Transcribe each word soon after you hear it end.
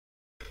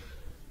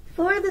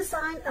for the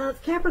sign of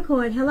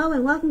Capricorn. Hello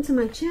and welcome to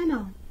my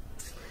channel.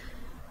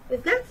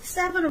 We've got the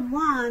Seven of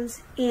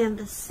Wands and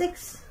the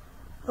Six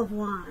of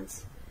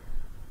Wands.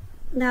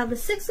 Now the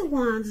Six of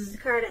Wands is the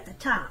card at the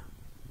top,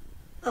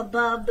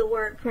 above the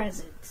word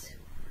present.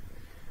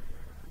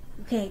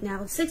 Okay,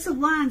 now the Six of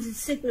Wands, it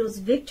signals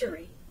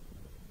victory.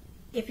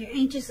 If you're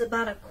anxious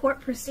about a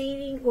court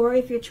proceeding, or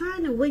if you're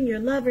trying to win your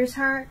lover's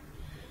heart,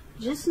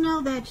 just know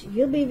that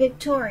you'll be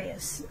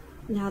victorious.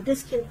 Now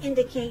this can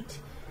indicate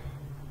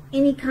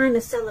any kind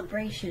of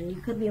celebration.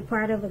 You could be a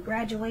part of a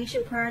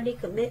graduation party,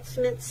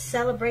 commencement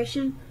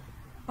celebration,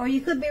 or you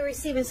could be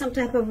receiving some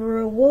type of a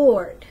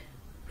reward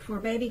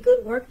for maybe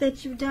good work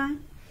that you've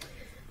done.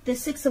 The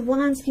Six of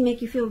Wands can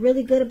make you feel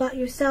really good about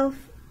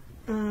yourself.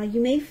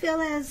 You may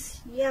feel as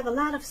you have a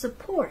lot of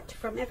support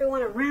from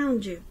everyone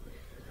around you.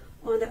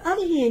 On the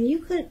other hand,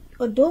 you could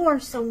adore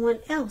someone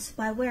else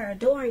by where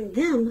adoring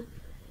them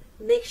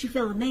makes you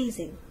feel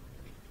amazing.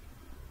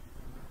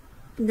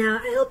 Now,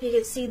 I hope you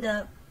can see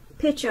the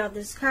picture of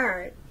this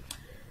card.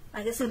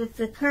 Like I said, it's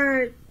the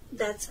card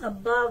that's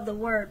above the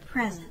word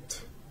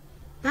present.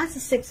 That's the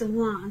Six of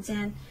Wands,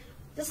 and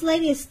this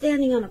lady is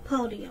standing on a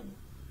podium,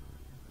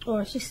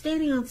 or she's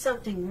standing on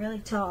something really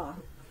tall,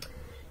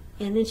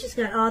 and then she's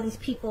got all these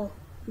people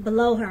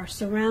below her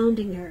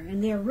surrounding her,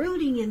 and they're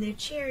rooting and they're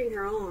cheering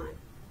her on.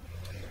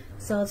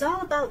 So it's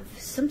all about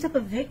some type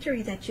of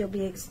victory that you'll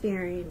be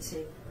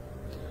experiencing.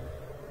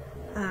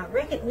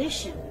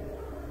 Recognition.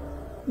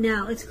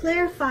 Now, it's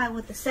clarified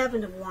with the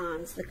Seven of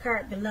Wands, the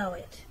card below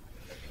it.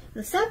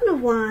 The Seven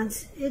of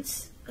Wands,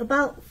 it's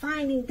about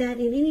finding that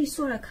in any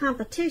sort of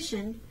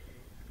competition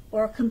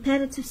or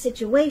competitive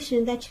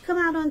situation that you come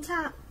out on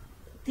top.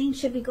 Things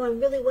should be going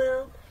really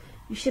well.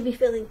 You should be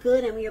feeling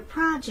good, and your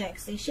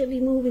projects, they should be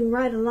moving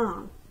right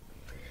along.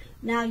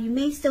 Now, you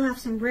may still have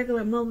some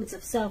regular moments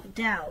of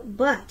self-doubt,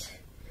 but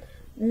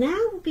now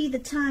would be the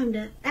time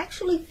to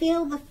actually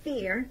feel the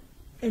fear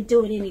and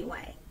do it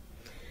anyway.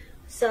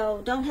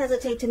 So don't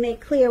hesitate to make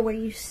clear where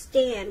you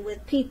stand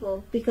with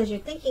people, because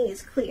your thinking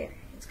is clear.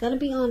 It's going to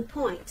be on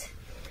point.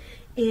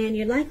 And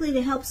you're likely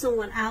to help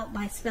someone out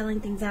by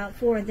spelling things out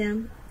for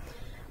them.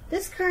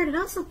 This card, it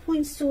also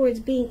points towards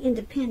being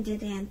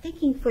independent and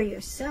thinking for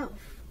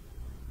yourself.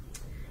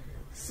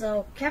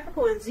 So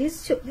Capricorns,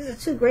 these are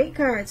two great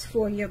cards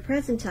for your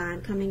present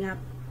time coming up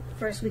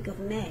first week of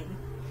May.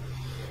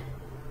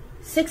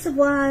 Six of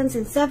Wands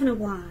and Seven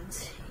of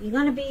Wands. You're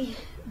going to be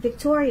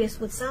victorious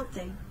with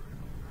something,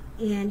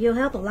 and you'll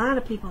help a lot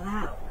of people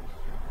out.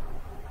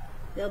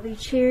 They'll be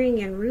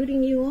cheering and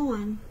rooting you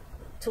on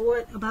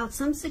toward about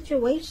some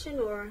situation,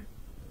 or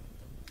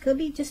could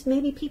be just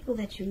maybe people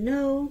that you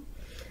know,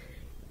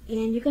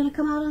 and you're going to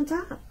come out on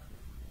top.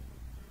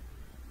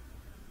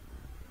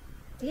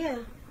 Yeah.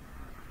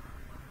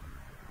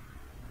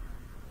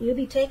 You'll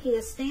be taking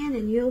a stand,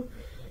 and you'll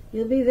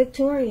be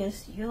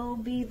victorious. You'll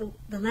be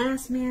the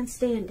last man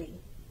standing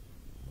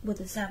with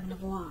the Seven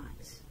of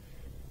Wands.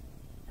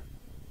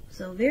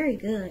 So very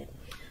good.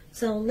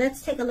 So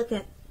let's take a look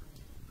at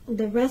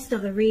the rest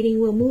of the reading.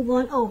 We'll move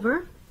on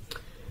over,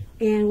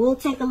 and we'll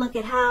take a look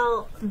at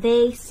how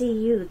they see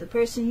you, the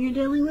person you're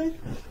dealing with.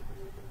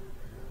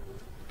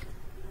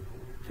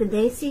 And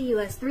they see you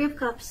as Three of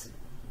Cups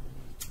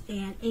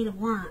and Eight of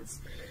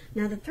Wands.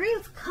 Now the Three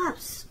of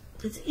Cups,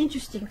 it's an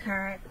interesting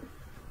card.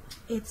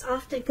 It's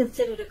often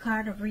considered a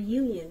card of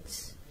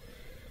reunions.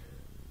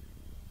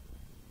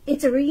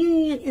 It's a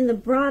reunion in the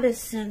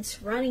broadest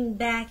sense, running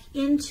back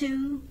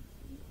into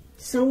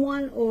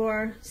someone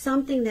or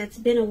something that's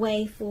been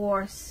away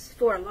for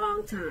a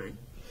long time.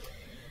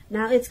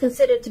 Now, it's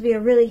considered to be a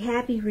really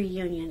happy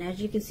reunion.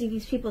 As you can see,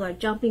 these people are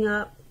jumping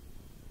up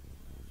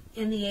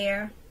in the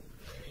air.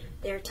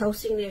 They're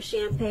toasting their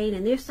champagne,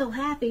 and they're so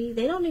happy,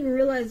 they don't even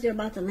realize they're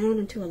about to land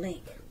into a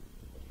lake.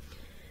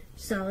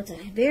 So it's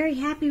a very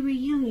happy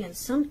reunion,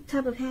 some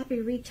type of happy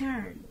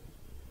return.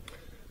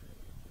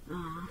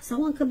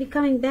 Someone could be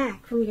coming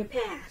back from your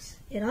past.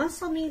 It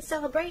also means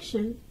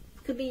celebration.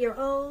 It could be your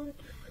own,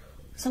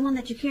 someone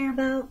that you care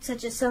about,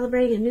 such as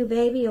celebrating a new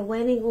baby, a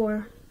wedding,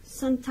 or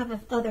some type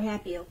of other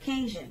happy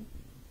occasion.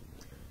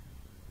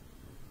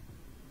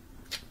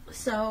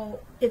 So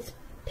it's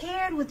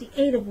paired with the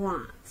Eight of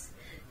Wands.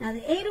 Now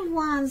the Eight of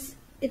Wands,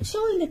 it's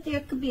showing that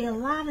there could be a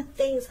lot of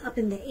things up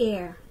in the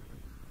air.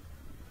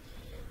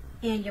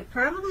 And you're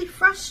probably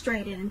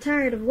frustrated and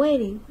tired of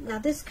waiting. Now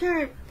this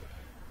card,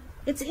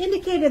 it's an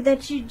indicator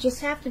that you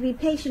just have to be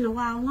patient a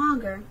while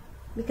longer,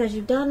 because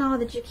you've done all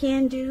that you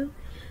can do.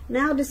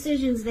 Now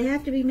decisions, they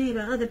have to be made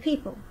by other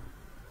people.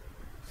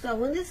 So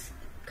when this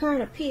card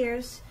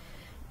appears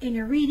in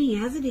your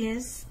reading as it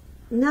is,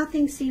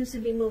 nothing seems to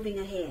be moving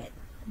ahead.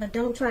 But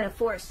don't try to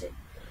force it.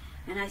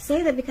 And I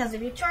say that because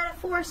if you try to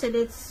force it,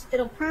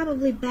 it'll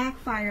probably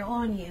backfire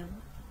on you.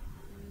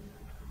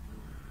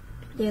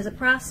 There's a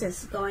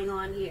process going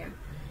on here.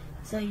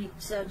 So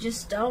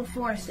just don't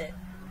force it.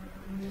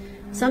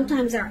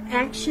 Sometimes our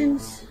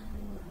actions,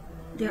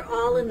 they're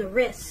all in the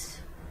wrists.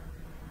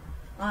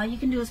 All you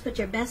can do is put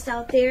your best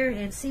out there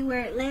and see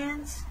where it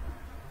lands.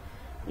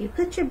 You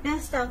put your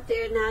best out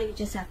there, now you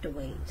just have to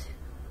wait.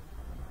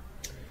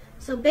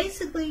 So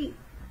basically,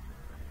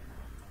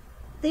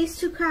 these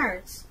two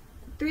cards,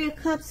 Three of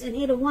Cups and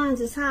Eight of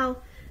Wands, is how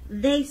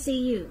they see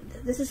you.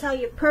 This is how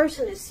your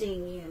person is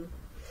seeing you.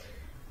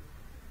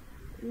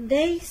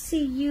 They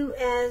see you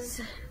as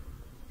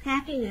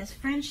happiness,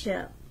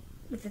 friendship,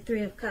 with the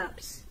Three of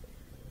Cups.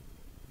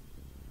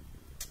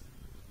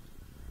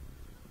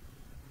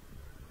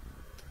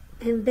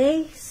 And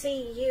they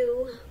see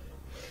you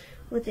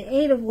with the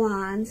Eight of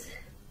Wands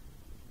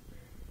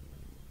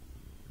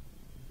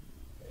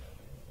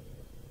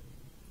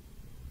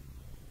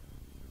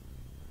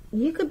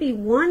you could be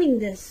wanting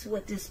this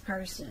with this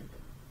person.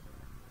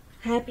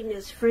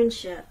 Happiness,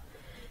 friendship.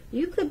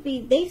 You could be,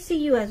 they see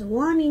you as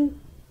wanting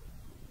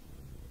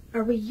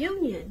a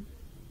reunion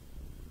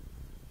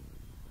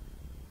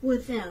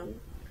with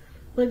them.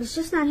 But it's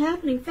just not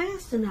happening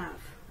fast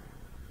enough.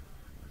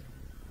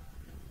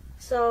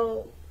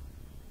 So,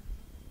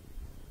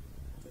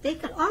 they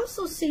could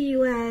also see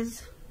you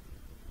as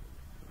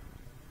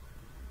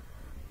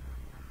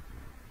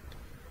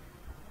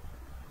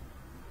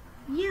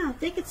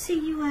they could see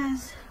you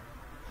as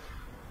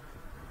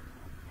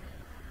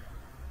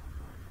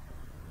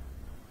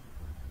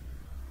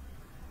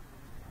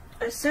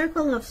a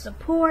circle of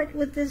support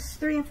with this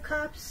Three of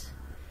Cups.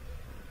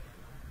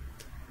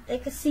 They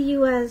could see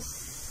you as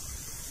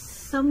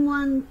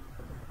someone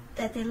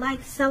that they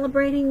like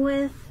celebrating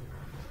with.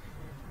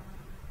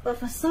 But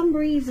for some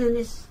reason,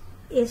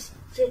 it's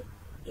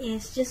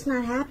just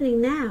not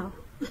happening now.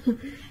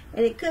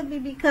 And it could be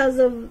because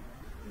of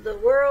the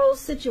world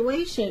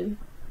situation.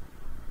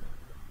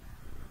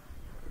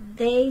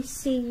 They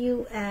see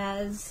you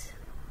as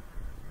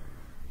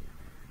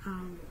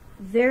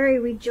very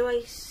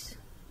rejoiceful.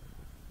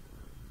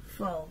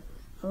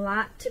 A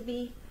lot to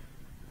be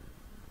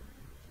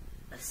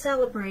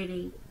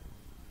celebrating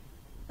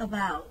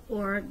about.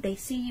 Or they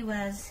see you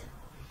as,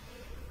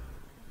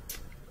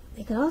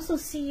 they could also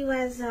see you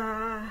as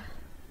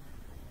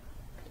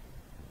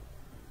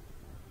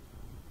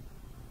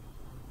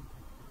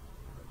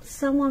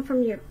someone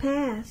from your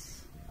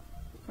past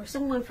or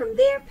someone from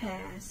their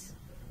past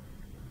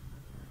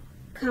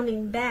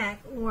coming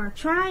back or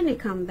trying to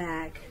come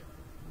back,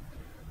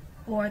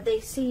 or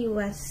they see you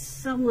as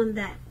someone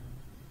that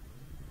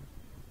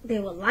they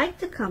would like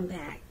to come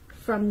back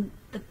from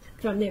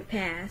their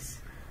past,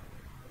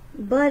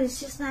 but it's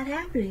just not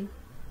happening.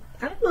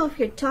 I don't know if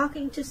you're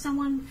talking to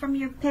someone from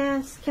your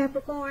past,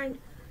 Capricorn,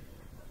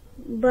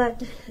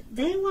 but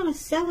they want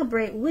to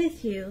celebrate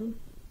with you.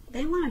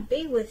 They want to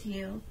be with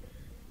you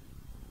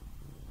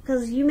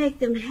because you make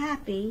them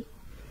happy,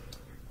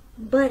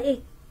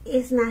 but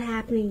it's not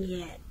happening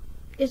yet.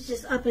 It's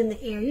just up in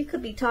the air. You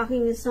could be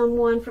talking to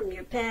someone from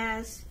your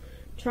past,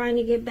 trying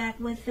to get back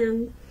with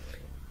them,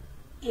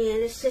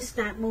 and it's just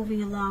not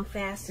moving along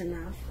fast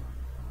enough.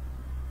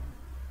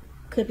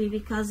 Could be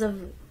because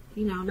of,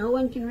 no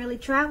one can really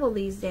travel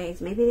these days.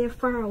 Maybe they're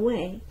far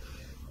away.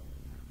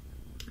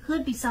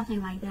 Could be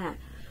something like that.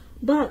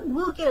 But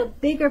we'll get a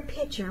bigger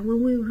picture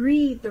when we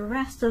read the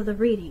rest of the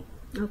reading.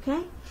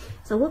 Okay?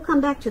 So we'll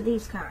come back to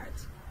these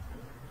cards.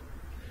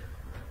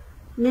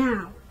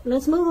 Now,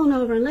 let's move on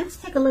over and let's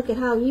take a look at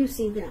how you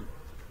see them.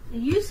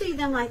 You see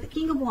them like the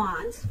King of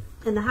Wands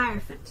and the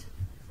Hierophant.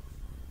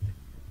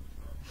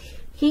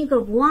 King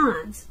of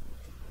Wands.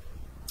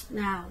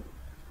 Now,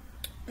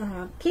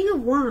 King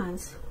of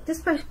Wands,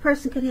 this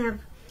person could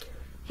have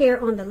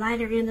hair on the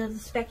lighter end of the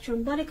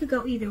spectrum, but it could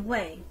go either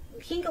way.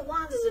 King of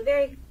Wands is a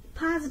very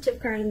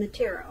positive card in the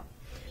tarot.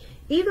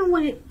 Even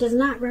when it does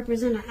not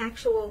represent an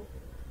actual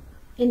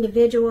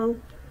individual,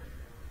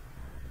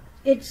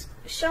 it's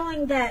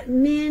showing that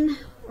men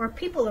or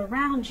people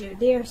around you,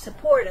 they're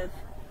supportive.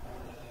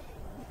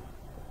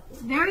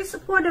 It's very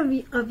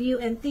supportive of you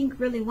and think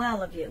really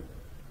well of you.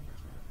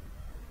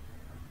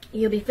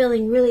 You'll be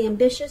feeling really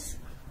ambitious,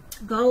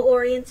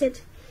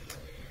 goal-oriented,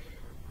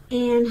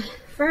 and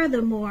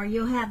furthermore,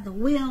 you'll have the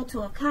will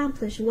to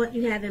accomplish what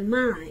you have in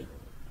mind.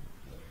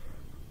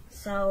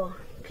 So,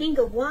 King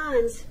of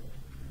Wands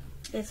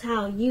is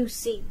how you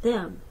see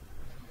them.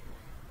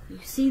 You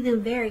see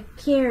them very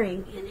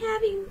caring and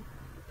having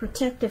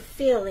protective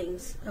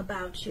feelings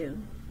about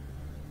you.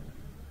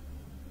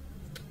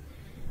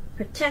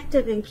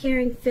 Protective and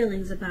caring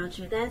feelings about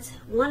you. That's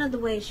one of the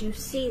ways you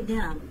see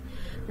them.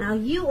 Now,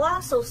 you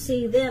also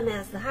see them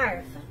as the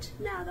Hierophant.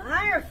 Now, the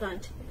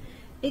Hierophant,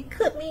 it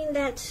could mean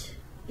that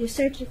you're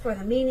searching for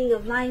the meaning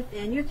of life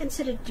and you're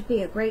considered to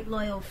be a great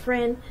loyal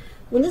friend.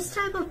 When this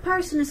type of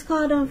person is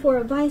called on for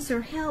advice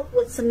or help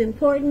with some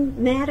important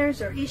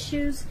matters or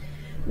issues,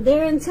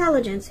 their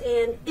intelligence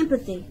and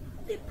empathy,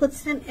 it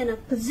puts them in a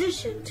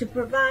position to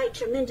provide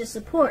tremendous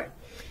support.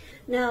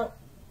 Now,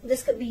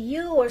 this could be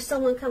you or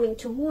someone coming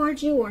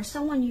towards you or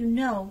someone you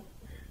know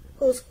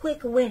who's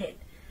quick-witted,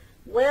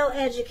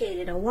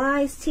 well-educated, a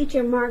wise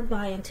teacher marked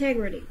by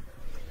integrity.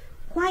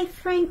 Quite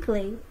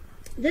frankly,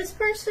 this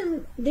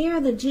person, they are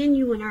the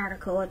genuine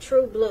article, a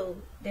true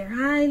blue. They're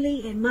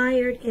highly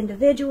admired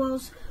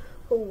individuals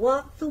who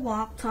walk the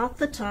walk, talk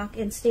the talk,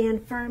 and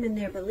stand firm in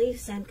their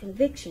beliefs and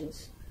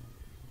convictions.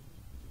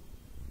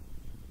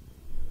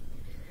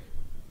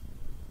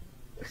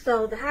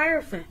 So the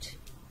Hierophant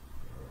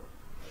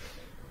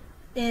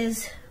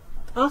is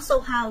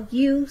also how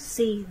you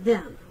see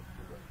them.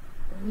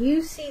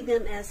 You see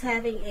them as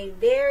having a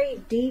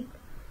very deep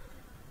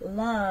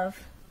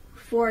love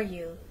for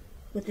you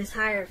with this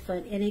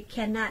Hierophant, and it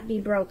cannot be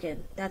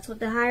broken. That's what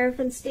the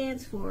Hierophant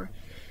stands for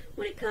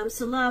when it comes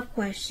to love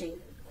questions.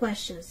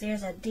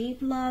 There's a deep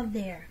love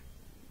there.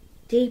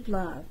 Deep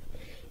love.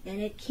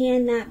 And it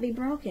cannot be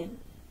broken.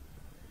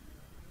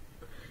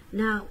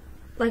 Now,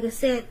 like I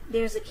said,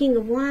 there's a King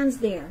of Wands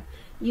there.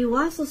 You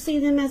also see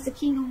them as the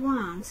King of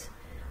Wands.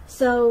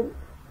 So,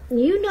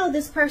 you know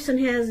this person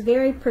has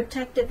very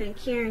protective and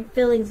caring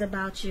feelings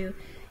about you,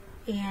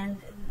 and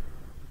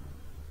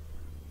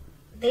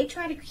they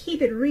try to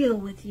keep it real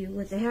with you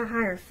with the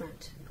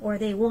Hierophant, or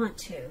they want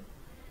to.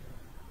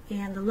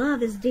 And the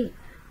love is deep,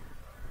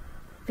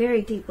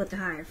 very deep with the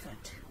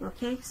Hierophant.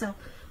 Okay, so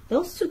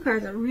those two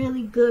cards are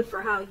really good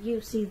for how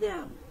you see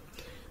them.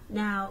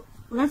 Now,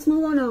 let's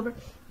move on over.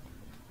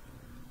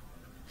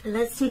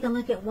 Let's take a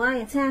look at why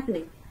it's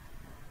happening.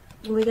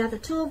 We got the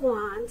Two of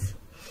Wands.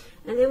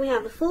 And then we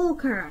have the Fool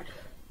card.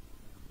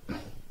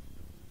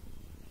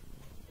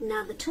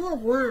 Now, the Two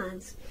of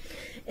Wands,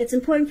 it's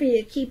important for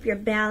you to keep your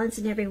balance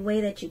in every way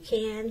that you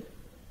can,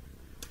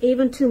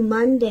 even to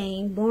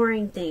mundane,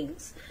 boring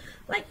things,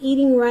 like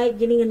eating right,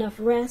 getting enough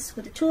rest.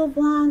 With the Two of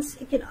Wands,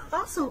 it can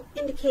also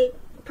indicate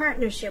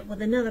partnership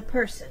with another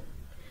person.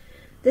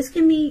 This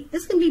can be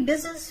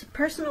business,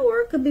 personal, or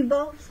it could be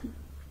both.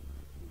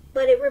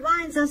 But it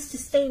reminds us to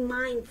stay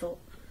mindful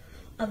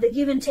of the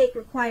give and take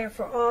required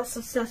for all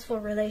successful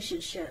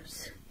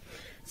relationships.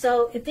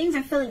 So if things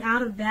are feeling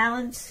out of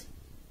balance,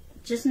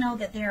 just know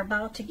that they're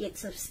about to get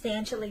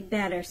substantially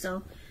better.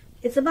 So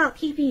it's about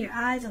keeping your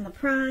eyes on the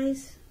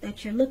prize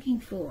that you're looking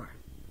for.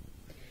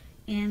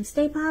 And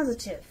stay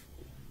positive.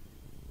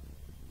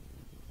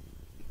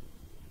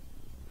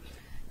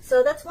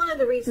 So that's one of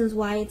the reasons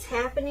why it's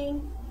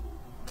happening.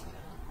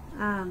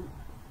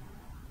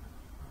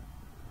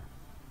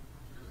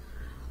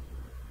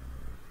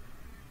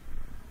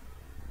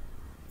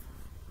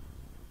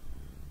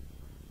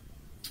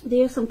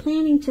 There's some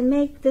planning to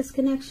make this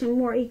connection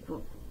more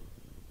equal,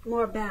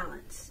 more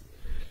balanced.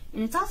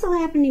 And it's also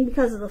happening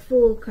because of the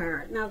Fool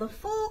card. Now, the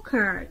Fool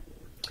card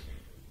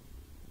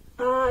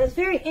is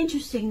very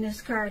interesting,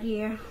 this card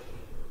here.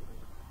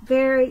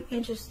 Very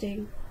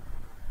interesting.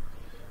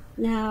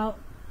 Now,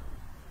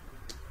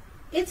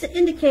 it's an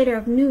indicator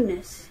of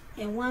newness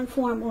in one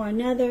form or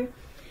another.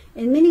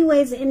 In many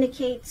ways, it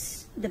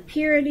indicates the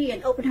purity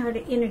and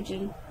open-hearted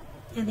energy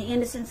and the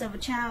innocence of a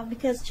child,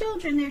 because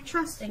children, they're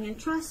trusting, and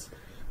trust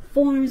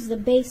forms the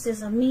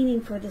basis of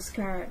meaning for this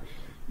card.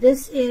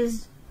 This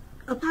is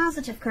a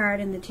positive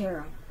card in the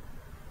tarot.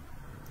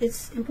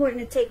 It's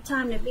important to take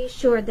time to be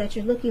sure that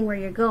you're looking where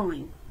you're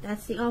going.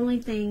 That's the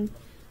only thing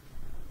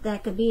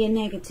that could be a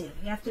negative.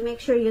 You have to make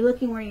sure you're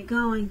looking where you're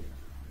going,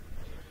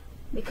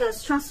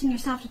 because trusting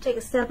yourself to take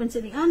a step into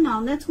the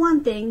unknown, that's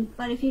one thing,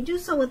 but if you do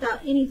so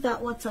without any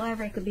thought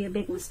whatsoever, it could be a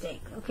big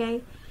mistake,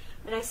 okay?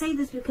 But I say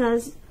this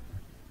because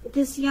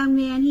this young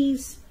man,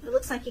 it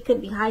looks like he could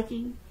be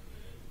hiking,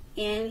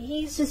 and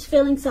he's just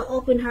feeling so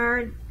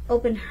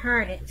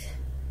open-hearted.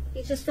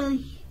 He's just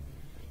feeling,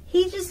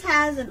 he just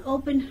has an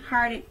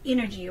open-hearted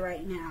energy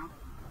right now.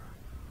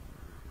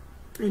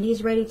 And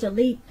he's ready to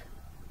leap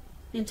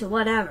into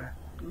whatever,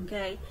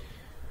 okay?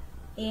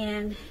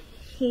 And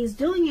he's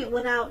doing it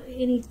without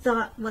any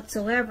thought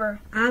whatsoever,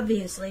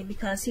 obviously,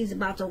 because he's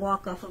about to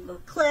walk off of a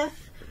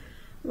cliff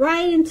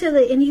and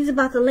he's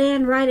about to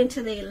land right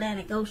into the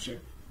Atlantic Ocean.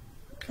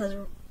 Because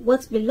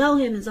what's below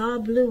him is all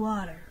blue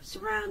water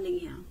surrounding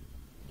him.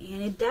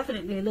 And it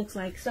definitely looks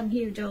like some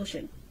huge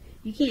ocean.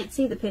 You can't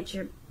see the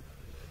picture,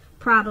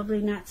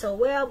 probably not so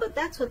well, but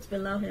that's what's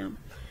below him.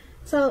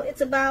 So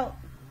it's about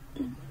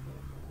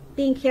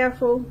being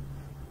careful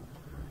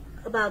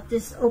about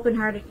this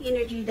open-hearted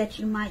energy that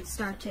you might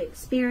start to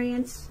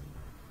experience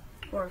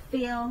or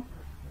feel,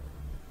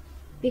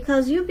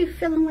 because you'll be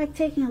feeling like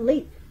taking a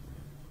leap.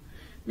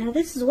 Now,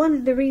 this is one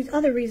of the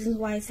other reasons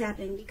why it's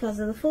happening, because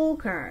of the Fool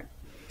card.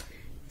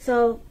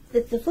 So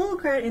it's the Fool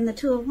card and the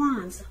Two of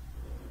Wands.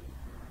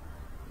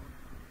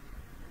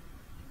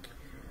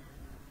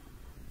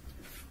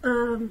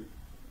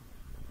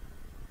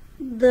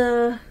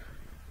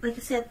 Like I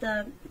said,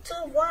 the Two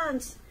of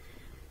Wands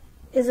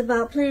is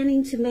about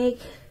planning to make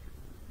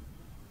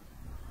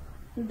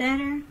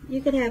better.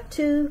 You could have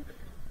two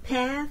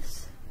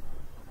paths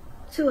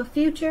to a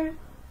future,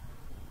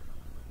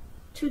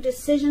 two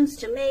decisions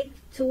to make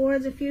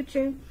towards a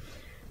future,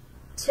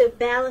 to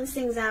balance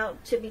things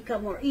out, to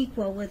become more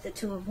equal with the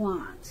Two of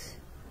Wands.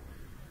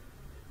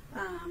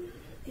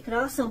 It could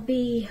also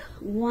be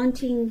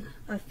wanting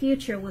a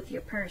future with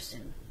your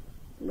person,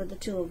 with the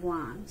Two of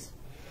Wands.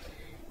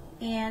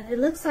 And it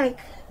looks like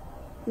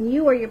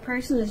you or your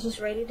person is just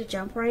ready to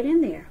jump right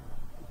in there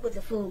with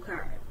the Fool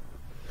card.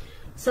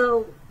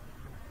 So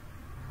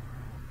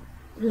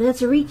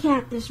let's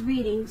recap this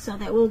reading so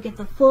that we'll get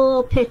the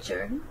full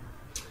picture.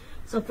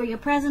 So for your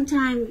present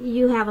time,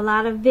 you have a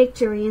lot of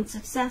victory and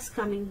success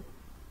coming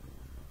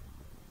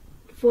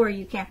for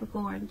you,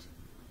 Capricorns.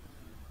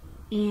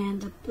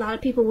 And a lot of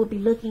people will be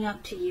looking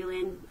up to you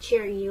and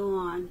cheering you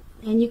on.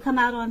 And you come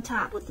out on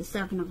top with the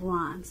Seven of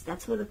Wands.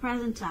 That's for the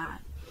present time.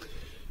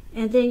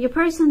 And then your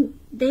person,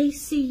 they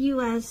see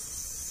you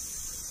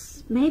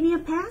as maybe a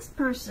past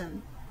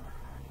person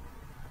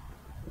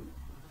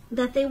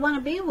that they want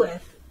to be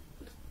with.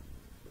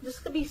 This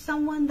could be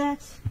someone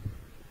that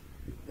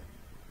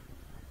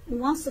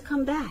wants to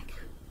come back.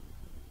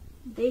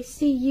 They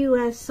see you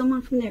as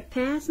someone from their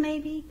past,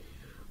 maybe,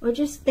 or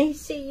just they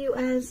see you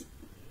as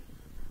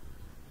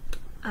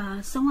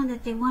someone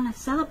that they want to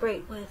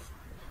celebrate with,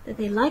 that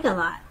they like a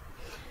lot.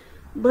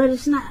 But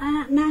it's not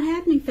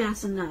happening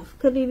fast enough.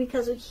 Could be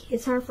because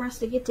it's hard for us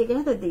to get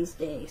together these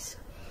days.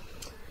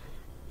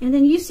 And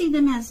then you see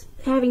them as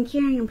having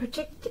caring and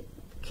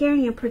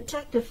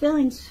protective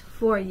feelings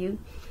for you,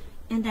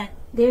 and that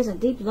there's a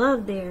deep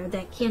love there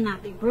that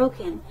cannot be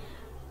broken.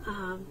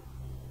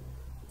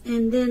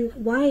 And then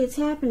why it's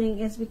happening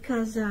is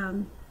because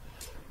the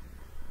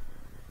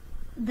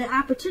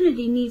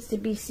opportunity needs to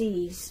be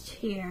seized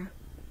here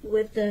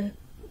with the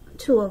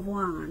Two of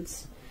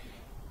Wands.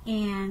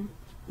 And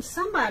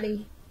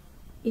somebody,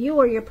 you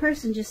or your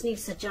person, just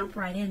needs to jump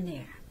right in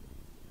there.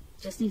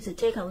 Just needs to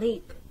take a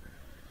leap.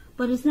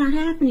 But it's not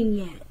happening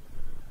yet.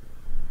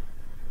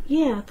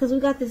 Yeah, because we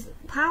got this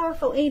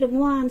powerful Eight of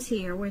Wands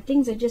here where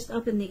things are just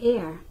up in the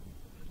air.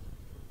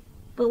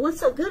 But what's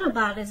so good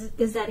about it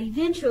is that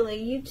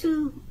eventually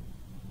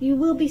you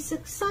will be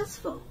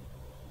successful.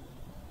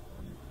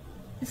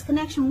 This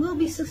connection will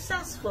be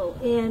successful.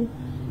 And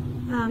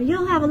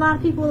you'll have a lot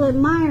of people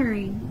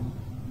admiring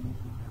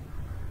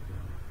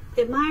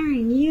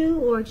you,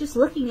 or just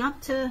looking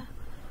up to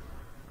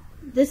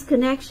this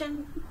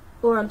connection,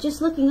 or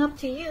just looking up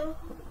to you.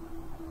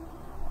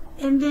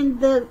 And then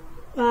the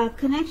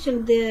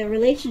connection, the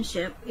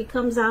relationship, it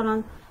comes out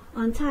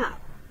on top.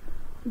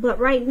 But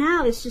right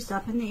now it's just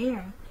up in the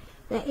air.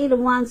 The Eight of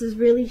Wands is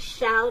really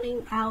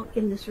shouting out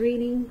in this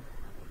reading.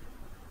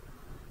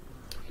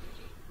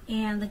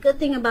 And the good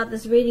thing about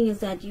this reading is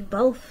that you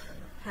both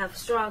have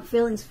strong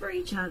feelings for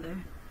each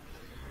other.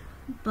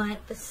 But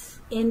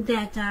in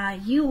that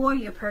you or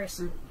your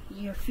person,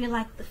 you feel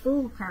like the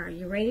Fool card.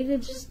 You're ready to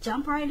just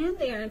jump right in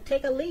there and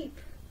take a leap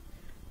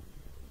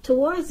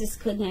towards this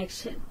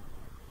connection.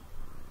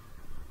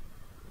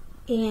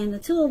 And the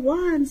Two of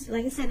Wands,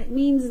 like I said, it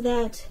means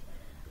that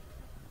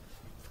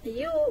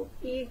you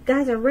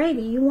guys are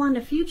ready. You want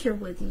a future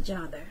with each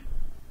other.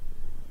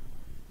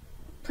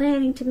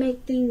 Planning to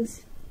make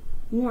things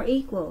more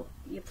equal.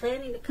 You're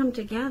planning to come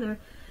together.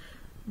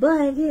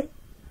 But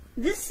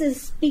this is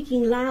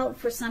speaking loud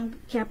for some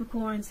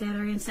Capricorns that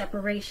are in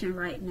separation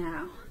right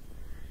now.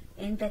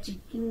 And that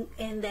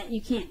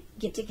you can't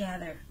get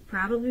together.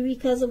 Probably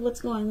because of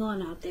what's going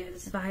on out there.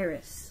 This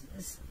virus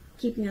is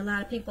keeping a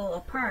lot of people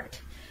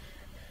apart.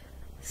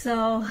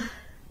 So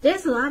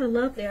there's a lot of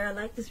love there. I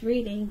like this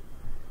reading.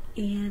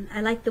 And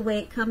I like the way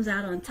it comes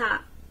out on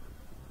top,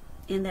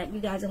 and that you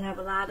guys will have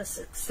a lot of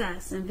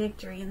success and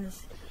victory in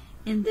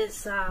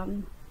this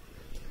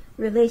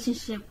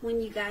relationship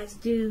when you guys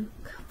do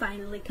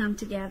finally come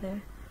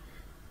together.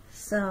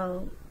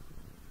 So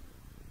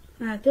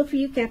good for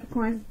you,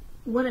 Capricorn.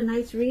 What a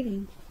nice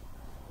reading.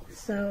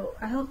 So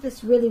I hope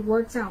this really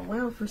works out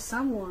well for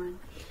someone.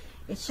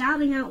 It's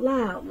shouting out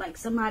loud,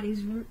 like a lot of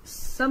you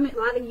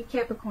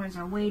Capricorns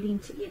are waiting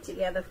to get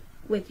together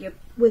with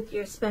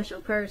your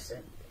special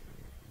person.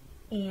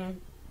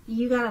 And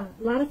you got a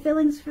lot of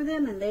feelings for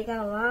them, and they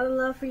got a lot of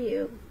love for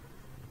you.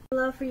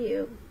 Love for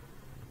you.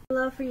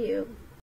 Love for you.